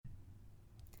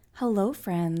Hello,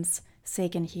 friends.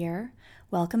 Sagan here.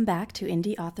 Welcome back to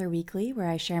Indie Author Weekly, where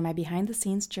I share my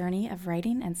behind-the-scenes journey of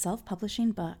writing and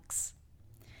self-publishing books.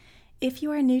 If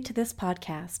you are new to this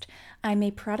podcast, I'm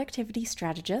a productivity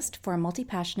strategist for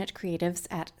multi-passionate creatives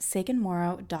at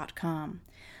saganmorrow.com.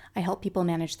 I help people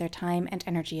manage their time and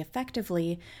energy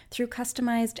effectively through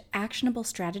customized, actionable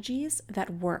strategies that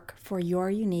work for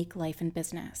your unique life and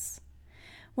business.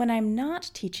 When I'm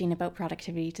not teaching about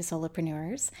productivity to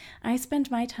solopreneurs, I spend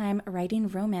my time writing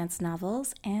romance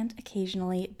novels and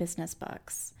occasionally business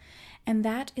books. And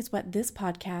that is what this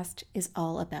podcast is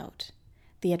all about: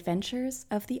 the adventures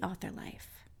of the author life.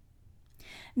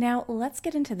 Now, let's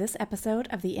get into this episode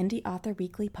of the Indie Author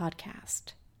Weekly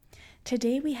podcast.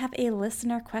 Today we have a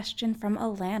listener question from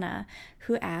Alana,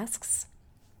 who asks,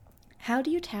 how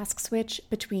do you task switch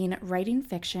between writing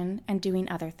fiction and doing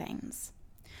other things?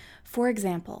 For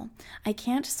example, I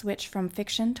can't switch from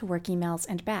fiction to work emails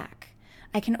and back.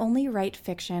 I can only write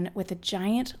fiction with a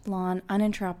giant, long,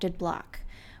 uninterrupted block,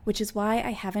 which is why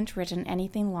I haven't written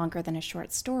anything longer than a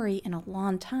short story in a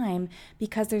long time,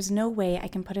 because there's no way I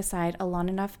can put aside a long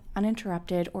enough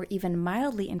uninterrupted or even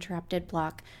mildly interrupted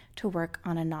block to work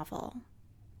on a novel.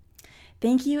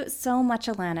 Thank you so much,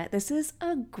 Alana. This is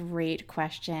a great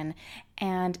question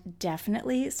and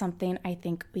definitely something I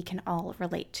think we can all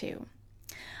relate to.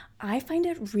 I find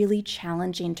it really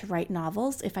challenging to write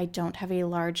novels if I don't have a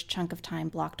large chunk of time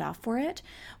blocked off for it,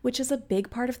 which is a big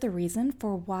part of the reason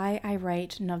for why I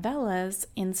write novellas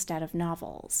instead of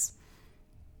novels.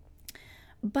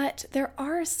 But there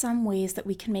are some ways that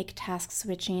we can make task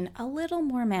switching a little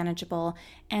more manageable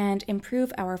and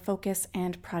improve our focus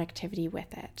and productivity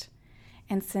with it.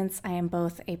 And since I am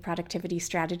both a productivity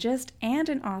strategist and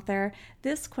an author,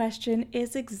 this question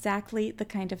is exactly the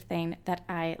kind of thing that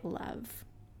I love.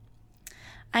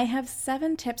 I have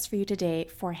 7 tips for you today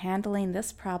for handling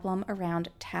this problem around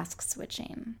task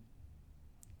switching.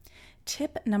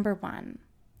 Tip number 1.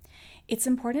 It's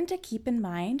important to keep in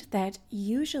mind that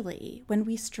usually when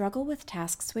we struggle with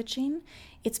task switching,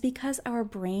 it's because our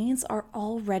brains are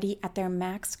already at their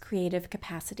max creative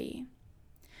capacity.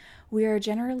 We are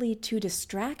generally too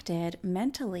distracted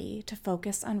mentally to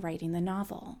focus on writing the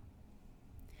novel.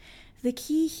 The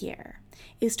key here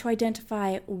is to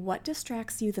identify what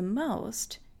distracts you the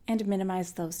most and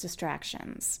minimize those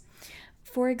distractions.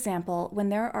 For example, when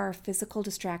there are physical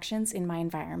distractions in my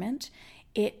environment,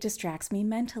 it distracts me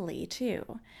mentally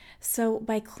too. So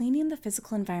by cleaning the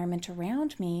physical environment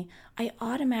around me, I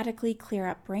automatically clear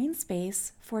up brain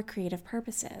space for creative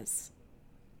purposes.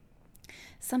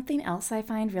 Something else I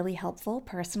find really helpful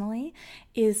personally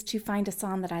is to find a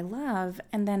song that I love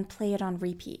and then play it on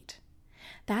repeat.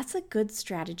 That's a good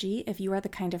strategy if you are the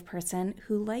kind of person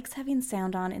who likes having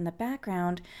sound on in the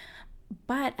background,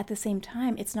 but at the same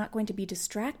time, it's not going to be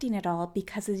distracting at all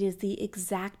because it is the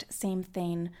exact same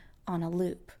thing on a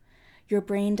loop. Your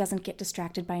brain doesn't get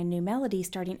distracted by a new melody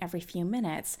starting every few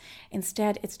minutes.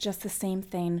 Instead, it's just the same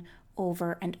thing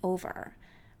over and over.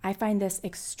 I find this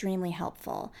extremely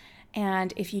helpful.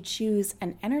 And if you choose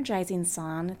an energizing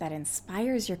song that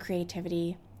inspires your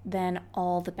creativity, then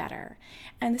all the better.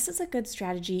 And this is a good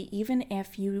strategy even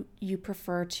if you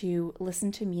prefer to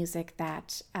listen to music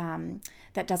that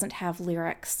doesn't have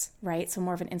lyrics, right? So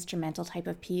more of an instrumental type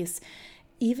of piece.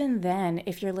 Even then,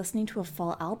 if you're listening to a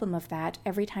full album of that,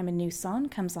 every time a new song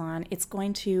comes on,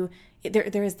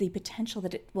 there is the potential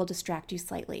that it will distract you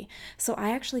slightly. So I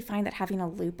actually find that having a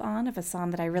loop on of a song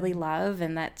that I really love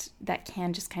and that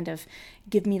can just kind of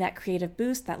give me that creative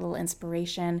boost, that little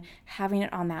inspiration, having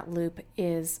it on that loop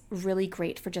is really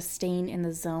great for just staying in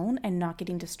the zone and not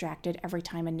getting distracted every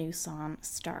time a new song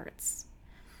starts.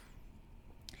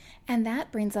 And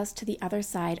that brings us to the other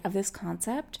side of this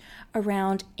concept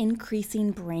around increasing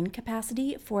brain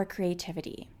capacity for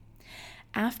creativity.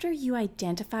 After you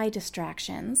identify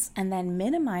distractions and then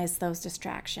minimize those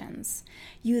distractions,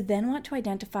 you then want to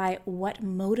identify what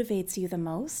motivates you the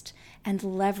most and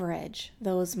leverage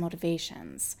those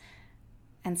motivations.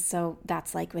 And so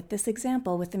that's like with this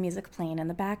example with the music playing in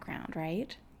the background,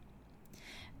 right?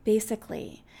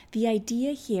 Basically, the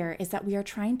idea here is that we are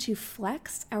trying to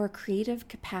flex our creative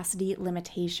capacity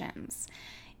limitations.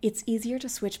 It's easier to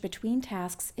switch between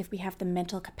tasks if we have the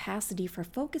mental capacity for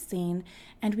focusing,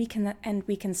 and we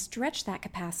can stretch that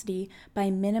capacity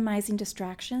by minimizing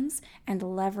distractions and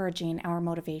leveraging our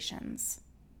motivations.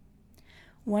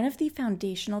 One of the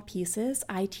foundational pieces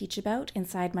I teach about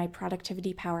inside my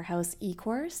Productivity Powerhouse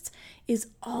e-course is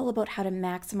all about how to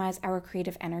maximize our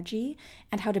creative energy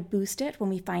and how to boost it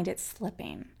when we find it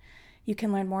slipping. You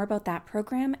can learn more about that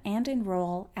program and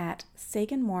enroll at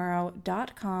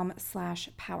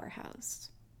saganmorrow.com/powerhouse.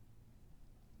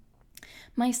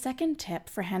 My second tip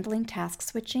for handling task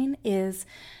switching is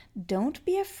don't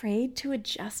be afraid to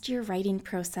adjust your writing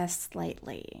process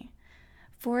slightly.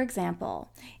 For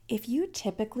example, if you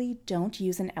typically don't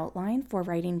use an outline for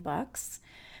writing books,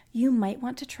 you might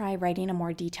want to try writing a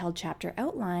more detailed chapter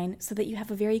outline so that you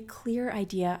have a very clear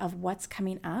idea of what's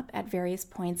coming up at various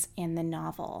points in the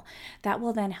novel. That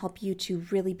will then help you to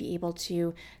really be able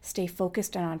to stay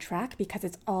focused and on track because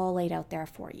it's all laid out there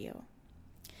for you.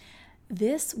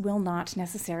 This will not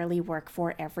necessarily work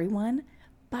for everyone,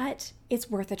 but it's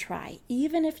worth a try.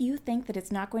 Even if you think that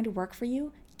it's not going to work for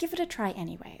you, give it a try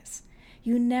anyways.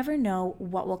 You never know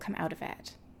what will come out of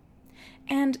it.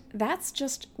 And that's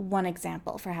just one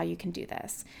example for how you can do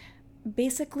this.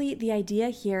 Basically, the idea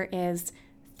here is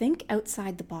think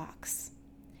outside the box.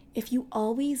 If you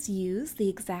always use the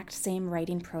exact same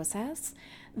writing process,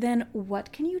 then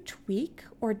what can you tweak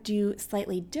or do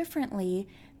slightly differently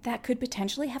that could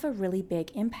potentially have a really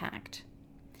big impact?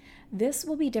 This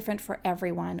will be different for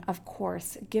everyone, of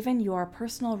course, given your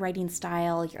personal writing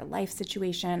style, your life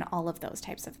situation, all of those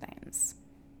types of things.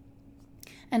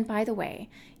 And by the way,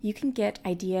 you can get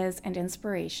ideas and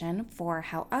inspiration for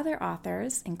how other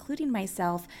authors, including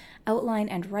myself, outline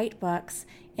and write books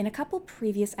in a couple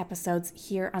previous episodes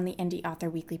here on the Indie Author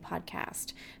Weekly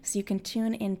podcast. So you can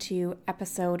tune into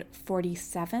episode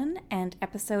 47 and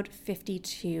episode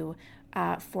 52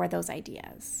 for those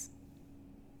ideas.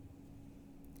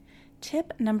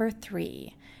 Tip number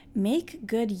 3, make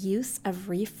good use of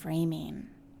reframing.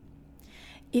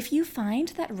 If you find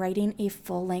that writing a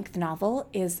full-length novel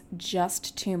is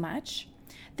just too much,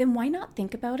 then why not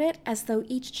think about it as though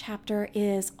each chapter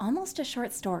is almost a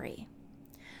short story?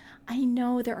 I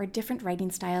know there are different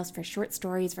writing styles for short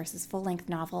stories versus full-length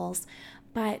novels,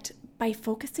 but by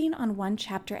focusing on one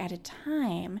chapter at a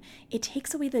time, it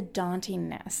takes away the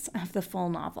dauntingness of the full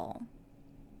novel.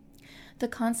 The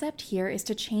concept here is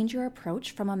to change your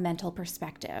approach from a mental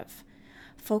perspective.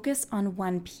 Focus on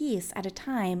one piece at a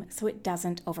time so it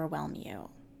doesn't overwhelm you.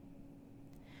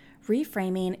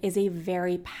 Reframing is a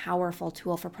very powerful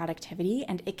tool for productivity,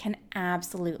 and it can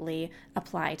absolutely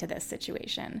apply to this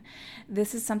situation.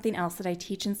 This is something else that I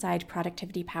teach inside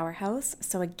Productivity Powerhouse.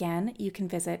 So again, you can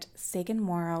visit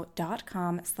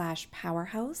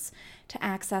saganmorrow.com/powerhouse to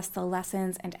access the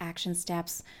lessons and action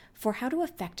steps for how to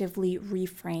effectively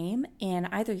reframe in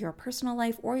either your personal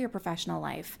life or your professional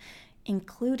life,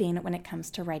 including when it comes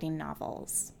to writing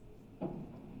novels.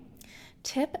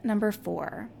 Tip number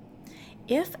 4.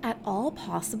 If at all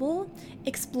possible,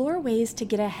 explore ways to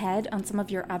get ahead on some of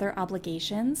your other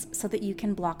obligations so that you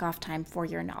can block off time for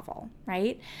your novel,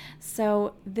 right?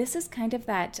 So this is kind of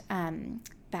that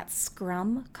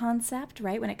Scrum concept,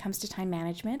 right? When it comes to time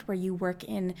management, where you work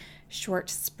in short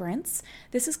sprints.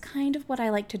 This is kind of what I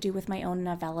like to do with my own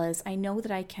novellas. I know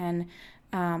that I can,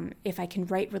 if I can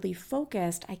write really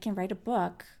focused, I can write a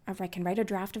book, or I can write a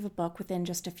draft of a book within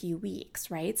just a few weeks,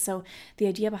 right? So the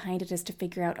idea behind it is to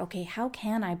figure out, okay, how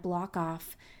can I block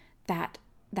off that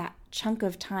chunk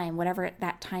of time, whatever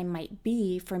that time might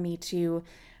be, for me to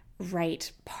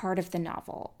write part of the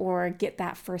novel or get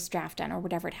that first draft done or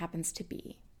whatever it happens to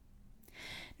be.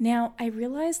 Now, I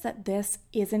realize that this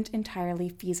isn't entirely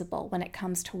feasible when it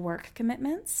comes to work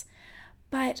commitments,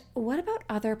 but what about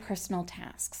other personal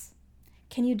tasks?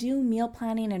 Can you do meal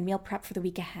planning and meal prep for the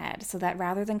week ahead so that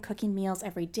rather than cooking meals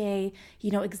every day,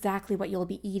 you know exactly what you'll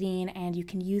be eating and you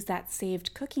can use that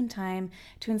saved cooking time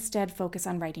to instead focus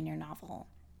on writing your novel?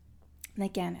 And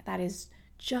again, that is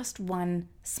just one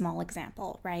small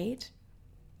example, right?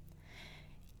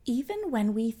 Even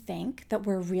when we think that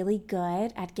we're really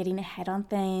good at getting ahead on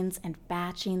things and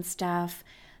batching stuff,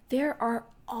 there are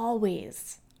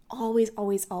always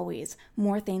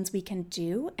more things we can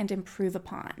do and improve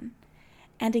upon.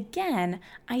 And again,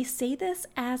 I say this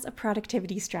as a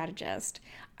productivity strategist.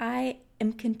 I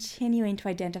am continuing to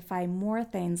identify more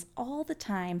things all the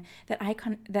time that I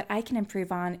can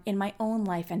improve on in my own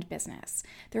life and business.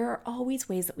 There are always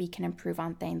ways that we can improve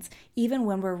on things, even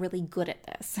when we're really good at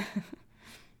this.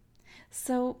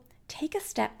 So take a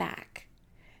step back.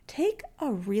 Take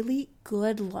a really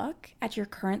good look at your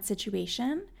current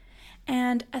situation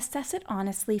and assess it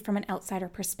honestly from an outsider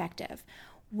perspective.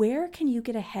 Where can you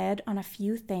get ahead on a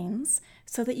few things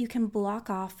so that you can block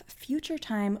off future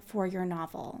time for your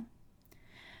novel?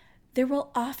 There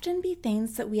will often be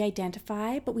things that we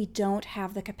identify, but we don't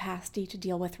have the capacity to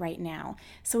deal with right now.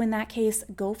 So in that case,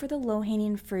 go for the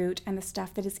low-hanging fruit and the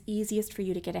stuff that is easiest for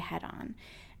you to get ahead on.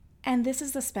 And this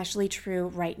is especially true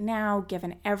right now,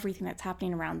 given everything that's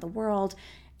happening around the world.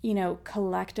 You know,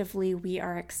 collectively, we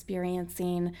are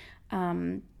experiencing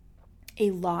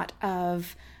a lot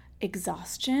of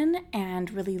exhaustion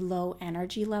and really low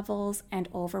energy levels and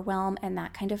overwhelm and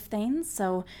that kind of thing.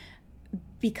 So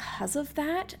because of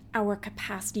that, our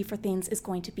capacity for things is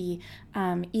going to be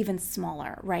even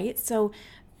smaller, right? So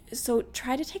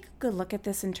try to take a good look at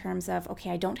this in terms of, okay,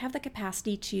 I don't have the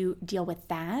capacity to deal with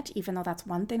that, even though that's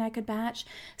one thing I could batch.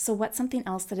 So what's something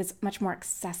else that is much more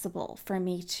accessible for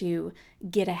me to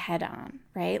get ahead on,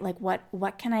 right? Like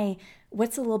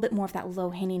what's a little bit more of that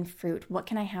low-hanging fruit? What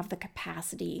can I have the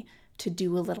capacity to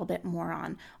do a little bit more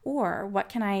on? Or what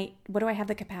do I have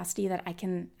the capacity that I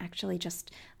can actually just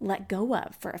let go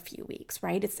of for a few weeks,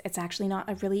 right? It's actually not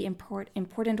a really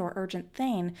important or urgent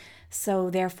thing, so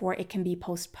therefore it can be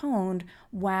postponed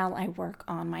while I work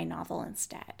on my novel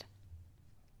instead.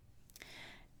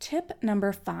 Tip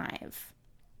number 5,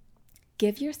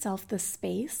 give yourself the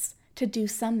space to do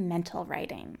some mental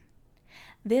writing.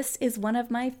 This is one of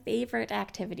my favorite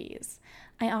activities.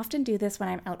 I often do this when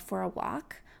I'm out for a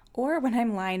walk or when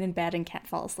I'm lying in bed and can't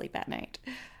fall asleep at night.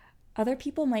 Other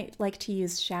people might like to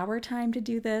use shower time to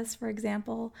do this, for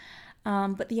example.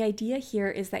 But the idea here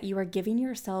is that you are giving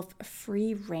yourself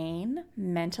free rein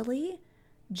mentally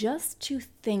just to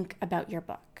think about your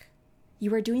book.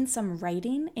 You are doing some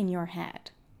writing in your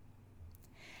head.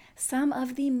 Some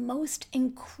of the most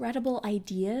incredible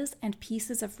ideas and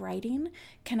pieces of writing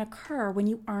can occur when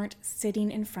you aren't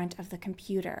sitting in front of the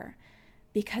computer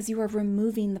because you are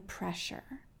removing the pressure.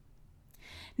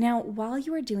 Now, while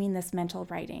you are doing this mental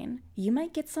writing, you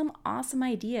might get some awesome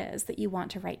ideas that you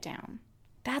want to write down.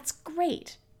 That's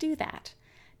great. Do that.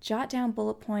 Jot down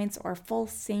bullet points or full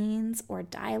scenes or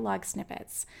dialogue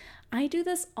snippets. I do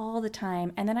this all the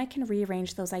time, and then I can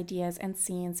rearrange those ideas and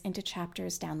scenes into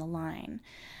chapters down the line.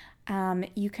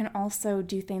 You can also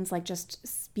do things like just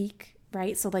speak,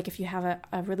 right? So like if you have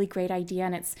a really great idea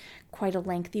and it's quite a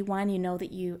lengthy one, you know that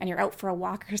and you're out for a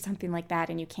walk or something like that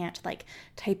and you can't like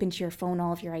type into your phone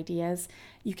all of your ideas,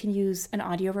 you can use an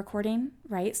audio recording,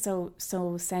 right? So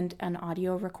send an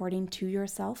audio recording to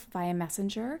yourself via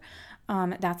Messenger.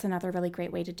 That's another really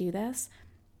great way to do this.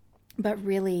 But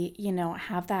really,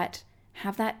 have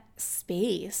that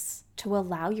space to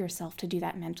allow yourself to do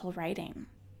that mental writing.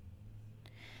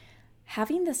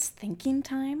 Having this thinking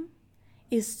time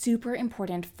is super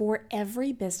important for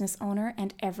every business owner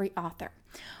and every author.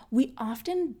 We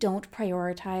often don't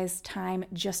prioritize time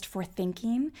just for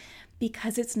thinking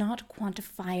because it's not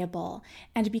quantifiable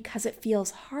and because it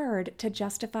feels hard to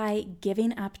justify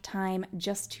giving up time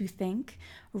just to think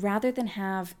rather than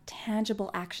have tangible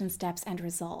action steps and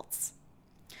results.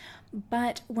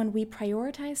 But when we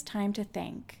prioritize time to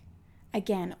think,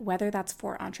 again, whether that's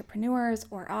for entrepreneurs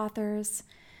or authors,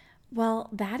 well,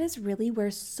 that is really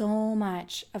where so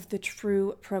much of the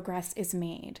true progress is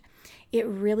made. It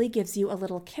really gives you a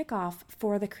little kickoff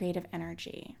for the creative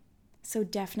energy. So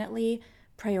definitely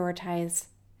prioritize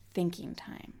thinking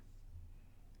time.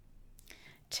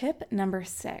 Tip number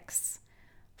 6,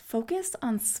 focus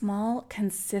on small,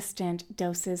 consistent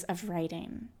doses of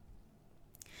writing.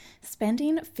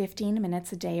 Spending 15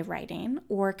 minutes a day writing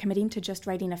or committing to just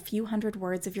writing a few hundred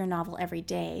words of your novel every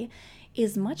day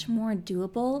is much more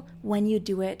doable when you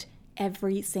do it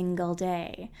every single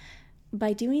day.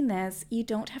 By doing this, you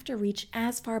don't have to reach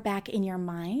as far back in your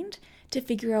mind to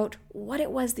figure out what it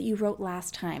was that you wrote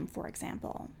last time, for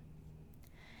example.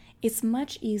 It's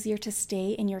much easier to stay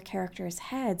in your characters'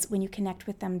 heads when you connect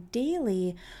with them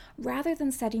daily rather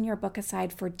than setting your book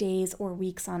aside for days or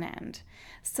weeks on end.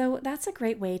 So that's a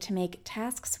great way to make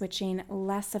task switching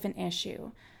less of an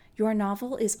issue. Your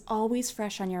novel is always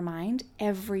fresh on your mind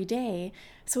every day,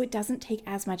 so it doesn't take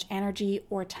as much energy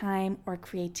or time or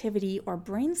creativity or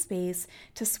brain space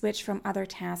to switch from other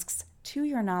tasks to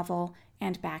your novel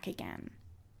and back again.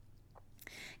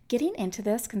 Getting into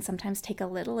this can sometimes take a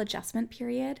little adjustment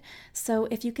period, so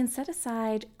if you can set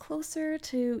aside closer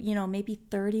to, maybe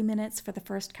 30 minutes for the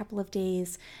first couple of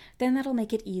days, then that'll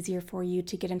make it easier for you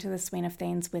to get into the swing of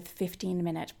things with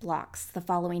 15-minute blocks the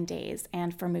following days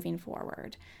and for moving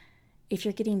forward. If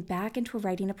you're getting back into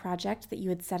writing a project that you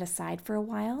had set aside for a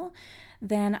while,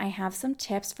 then I have some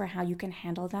tips for how you can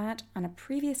handle that on a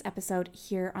previous episode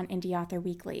here on Indie Author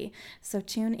Weekly. So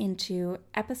tune into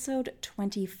episode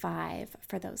 25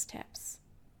 for those tips.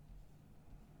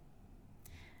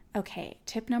 Okay,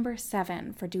 tip number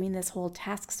 7 for doing this whole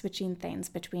task switching things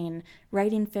between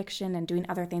writing fiction and doing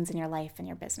other things in your life and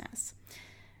your business.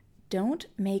 Don't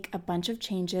make a bunch of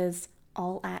changes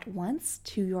all at once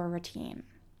to your routine.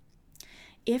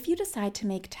 If you decide to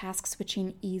make task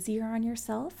switching easier on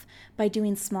yourself by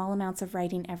doing small amounts of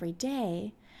writing every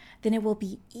day, then it will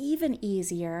be even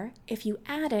easier if you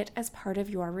add it as part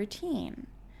of your routine.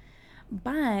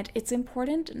 But it's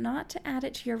important not to add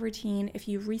it to your routine if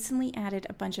you recently added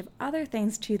a bunch of other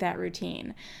things to that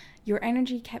routine. Your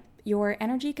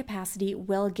energy capacity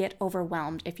will get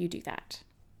overwhelmed if you do that.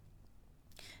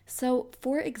 So,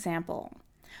 for example,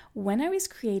 when I was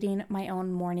creating my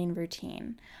own morning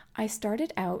routine, I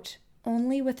started out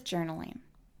only with journaling.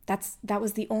 That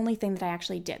was the only thing that I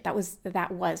actually did.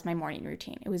 That was my morning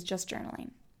routine. It was just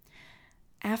journaling.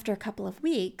 After a couple of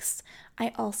weeks,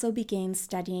 I also began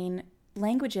studying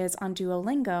languages on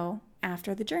Duolingo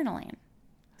after the journaling.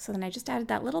 So then I just added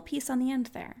that little piece on the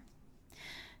end there.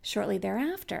 Shortly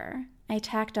thereafter, I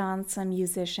tacked on some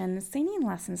musician singing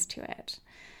lessons to it.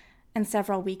 And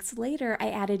several weeks later, I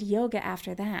added yoga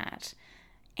after that.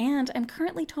 And I'm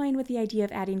currently toying with the idea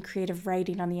of adding creative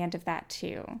writing on the end of that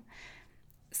too.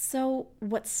 So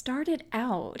what started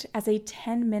out as a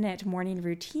 10-minute morning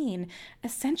routine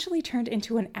essentially turned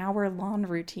into an hour-long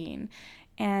routine.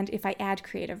 And if I add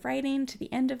creative writing to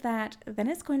the end of that, then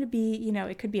it's going to be,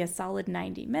 it could be a solid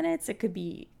 90 minutes. It could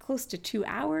be close to 2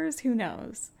 hours. Who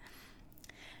knows?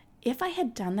 If I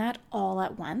had done that all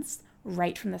at once,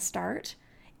 right from the start,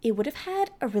 it would have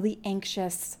had a really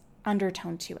anxious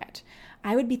undertone to it.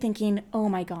 I would be thinking, oh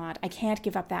my God, I can't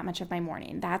give up that much of my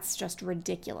morning. That's just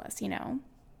ridiculous,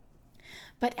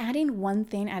 But adding one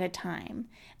thing at a time,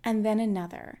 and then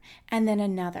another,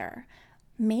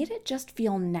 made it just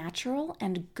feel natural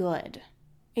and good.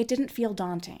 It didn't feel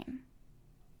daunting.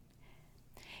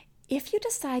 If you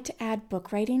decide to add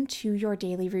book writing to your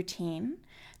daily routine,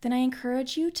 then I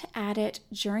encourage you to add it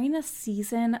during a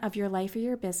season of your life or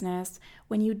your business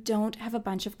when you don't have a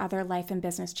bunch of other life and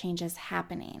business changes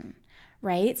happening,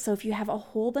 right? So if you have a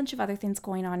whole bunch of other things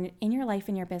going on in your life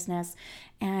and your business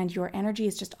and your energy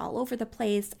is just all over the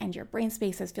place and your brain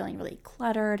space is feeling really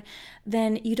cluttered,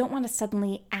 then you don't want to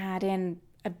suddenly add in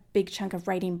a big chunk of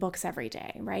writing books every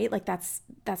day, right? Like that's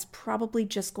probably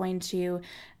just going to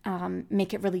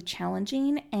make it really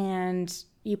challenging, and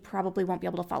you probably won't be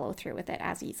able to follow through with it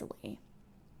as easily.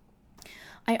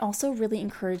 I also really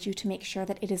encourage you to make sure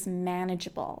that it is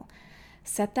manageable.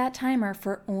 Set that timer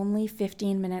for only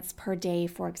 15 minutes per day,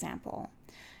 for example.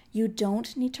 You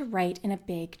don't need to write in a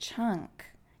big chunk.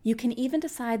 You can even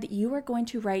decide that you are going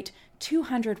to write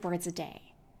 200 words a day.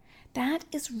 That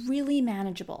is really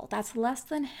manageable. That's less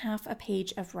than half a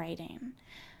page of writing.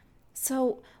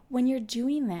 So when you're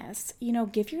doing this,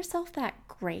 give yourself that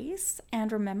grace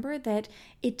and remember that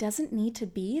it doesn't need to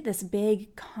be this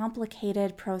big,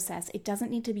 complicated process. It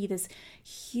doesn't need to be this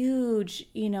huge,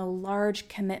 large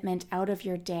commitment out of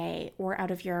your day or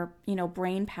out of your,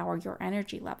 brain power, your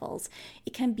energy levels.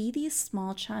 It can be these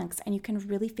small chunks, and you can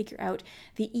really figure out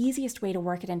the easiest way to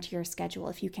work it into your schedule.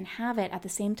 If you can have it at the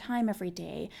same time every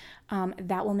day,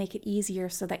 that will make it easier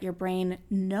so that your brain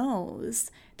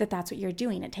knows that that's what you're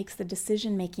doing. It takes the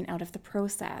decision making out of the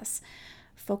process.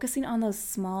 Focusing on those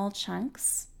small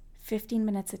chunks, 15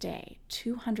 minutes a day,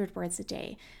 200 words a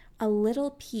day, a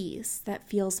little piece that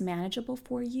feels manageable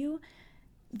for you,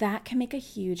 that can make a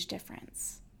huge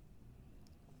difference.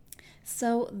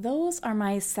 So those are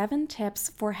my 7 tips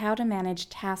for how to manage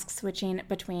task switching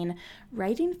between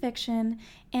writing fiction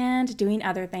and doing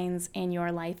other things in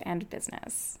your life and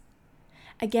business.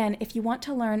 Again, if you want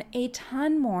to learn a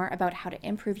ton more about how to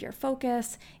improve your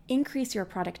focus, increase your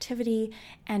productivity,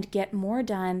 and get more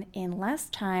done in less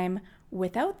time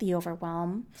without the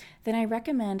overwhelm, then I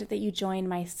recommend that you join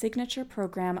my signature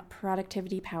program,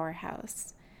 Productivity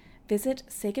Powerhouse. Visit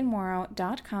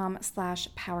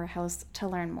saganmorrow.com/powerhouse to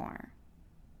learn more.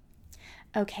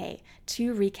 Okay,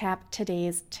 to recap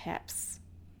today's tips.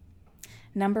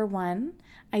 Number 1,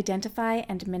 identify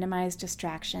and minimize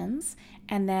distractions,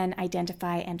 and then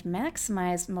identify and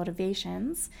maximize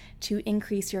motivations to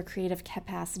increase your creative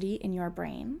capacity in your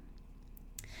brain.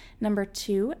 Number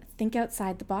 2, think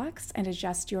outside the box and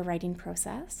adjust your writing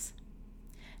process.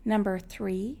 Number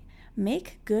 3,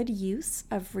 make good use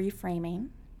of reframing.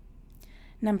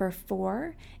 Number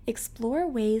 4, explore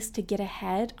ways to get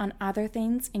ahead on other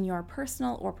things in your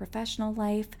personal or professional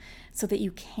life so that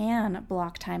you can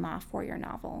block time off for your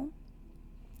novel.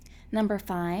 Number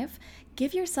 5,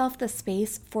 give yourself the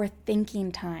space for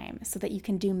thinking time so that you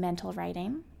can do mental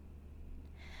writing.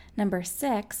 Number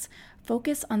 6,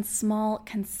 focus on small,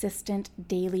 consistent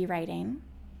daily writing.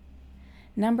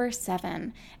 Number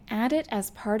 7, add it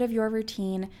as part of your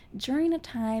routine during a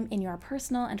time in your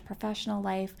personal and professional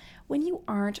life when you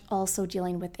aren't also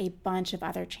dealing with a bunch of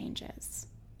other changes.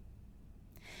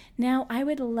 Now, I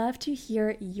would love to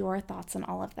hear your thoughts on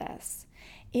all of this.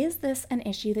 Is this an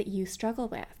issue that you struggle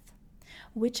with?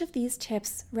 Which of these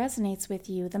tips resonates with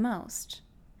you the most?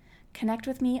 Connect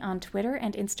with me on Twitter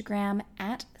and Instagram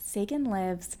at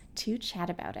SaganLives to chat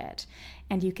about it.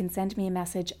 And you can send me a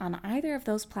message on either of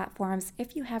those platforms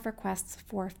if you have requests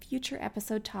for future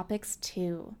episode topics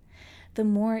too. The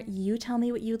more you tell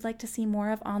me what you'd like to see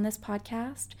more of on this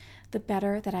podcast, the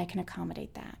better that I can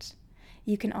accommodate that.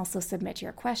 You can also submit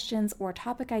your questions or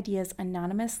topic ideas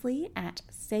anonymously at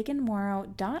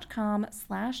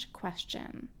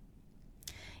saganmorrow.com/question.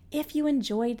 If you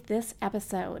enjoyed this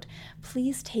episode,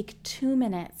 please take 2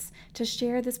 minutes to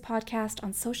share this podcast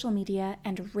on social media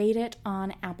and rate it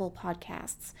on Apple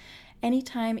Podcasts.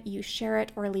 Anytime you share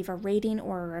it or leave a rating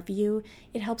or a review,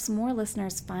 it helps more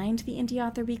listeners find the Indie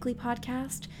Author Weekly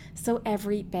podcast, so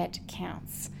every bit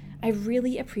counts. I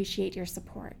really appreciate your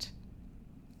support.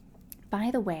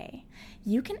 By the way,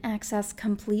 you can access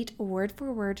complete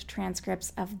word-for-word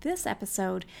transcripts of this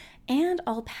episode and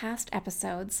all past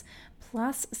episodes,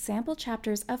 plus sample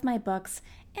chapters of my books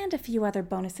and a few other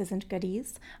bonuses and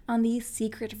goodies on the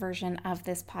secret version of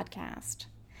this podcast.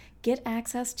 Get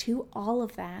access to all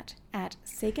of that at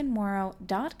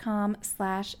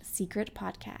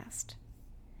saganmorrow.com/secretpodcast.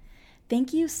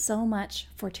 Thank you so much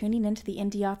for tuning into the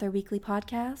Indie Author Weekly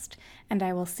podcast, and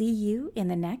I will see you in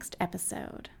the next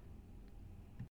episode.